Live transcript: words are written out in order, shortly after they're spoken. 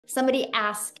Somebody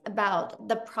asked about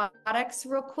the products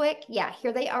real quick. Yeah,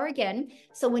 here they are again.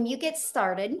 So when you get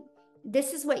started,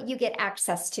 this is what you get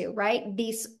access to, right?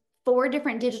 These 4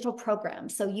 different digital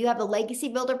programs. So you have the Legacy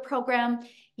Builder program,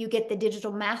 you get the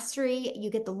Digital Mastery, you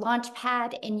get the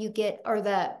Launchpad, and you get, or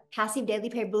the Passive Daily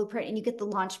Pay Blueprint, and you get the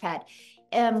Launchpad.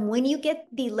 When you get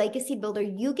the Legacy Builder,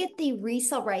 you get the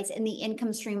resale rights and the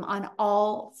income stream on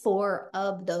all 4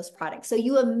 of those products. So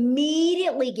you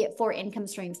immediately get 4 income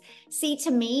streams. See,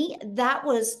 to me, that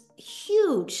was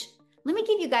huge. Let me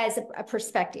give you guys a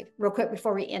perspective real quick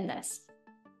before we end this.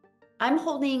 I'm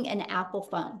holding an Apple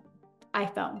phone,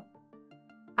 iPhone.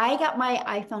 I got my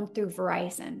iPhone through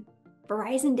Verizon.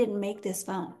 Verizon didn't make this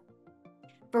phone.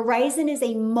 Verizon is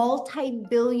a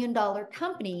multi-billion-dollar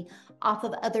company off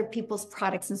of other people's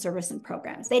products and service and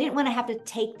programs. They didn't want to have to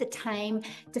take the time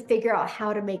to figure out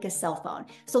how to make a cell phone.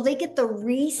 So they get the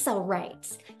resale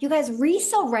rights. You guys,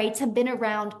 resale rights have been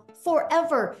around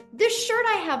forever. This shirt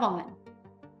I have on,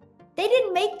 they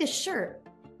didn't make this shirt.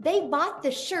 They bought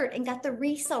the shirt and got the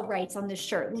resale rights on the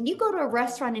shirt. When you go to a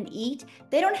restaurant and eat,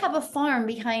 they don't have a farm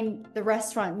behind the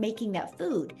restaurant making that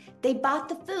food. They bought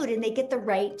the food and they get the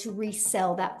right to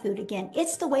resell that food again.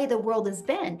 It's the way the world has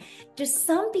been. Just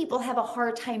some people have a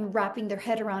hard time wrapping their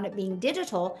head around it being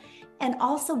digital and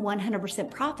also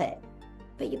 100% profit.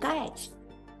 But you guys,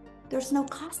 there's no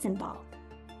cost involved.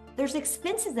 There's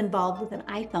expenses involved with an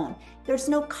iPhone. There's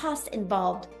no cost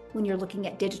involved when you're looking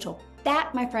at digital.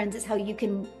 That, my friends, is how you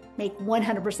can make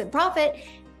 100% profit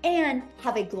and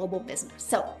have a global business.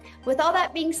 So with all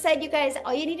that being said, you guys,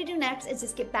 all you need to do next is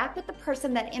just get back with the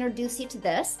person that introduced you to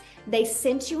this. They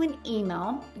sent you an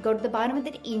email. Go to the bottom of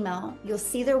the email. You'll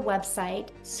see their website.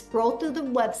 Scroll through the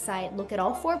website. Look at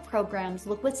all 4 programs.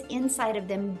 Look what's inside of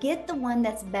them. Get the one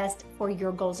that's best for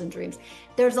your goals and dreams.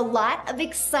 There's a lot of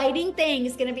exciting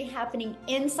things going to be happening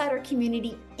inside our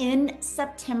community in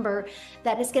September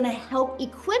that is going to help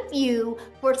equip you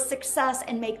for success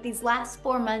and make these last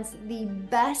 4 months the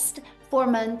best 4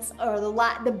 months or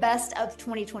the best of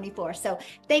 2024. So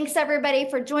thanks everybody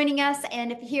for joining us. And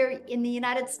if you're here in the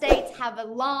United States, have a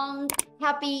long,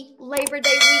 happy Labor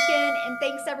Day weekend. And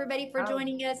thanks everybody for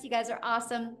joining us. You guys are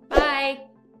awesome. Bye.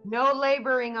 No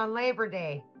laboring on Labor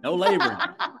Day. No laboring.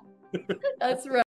 That's right.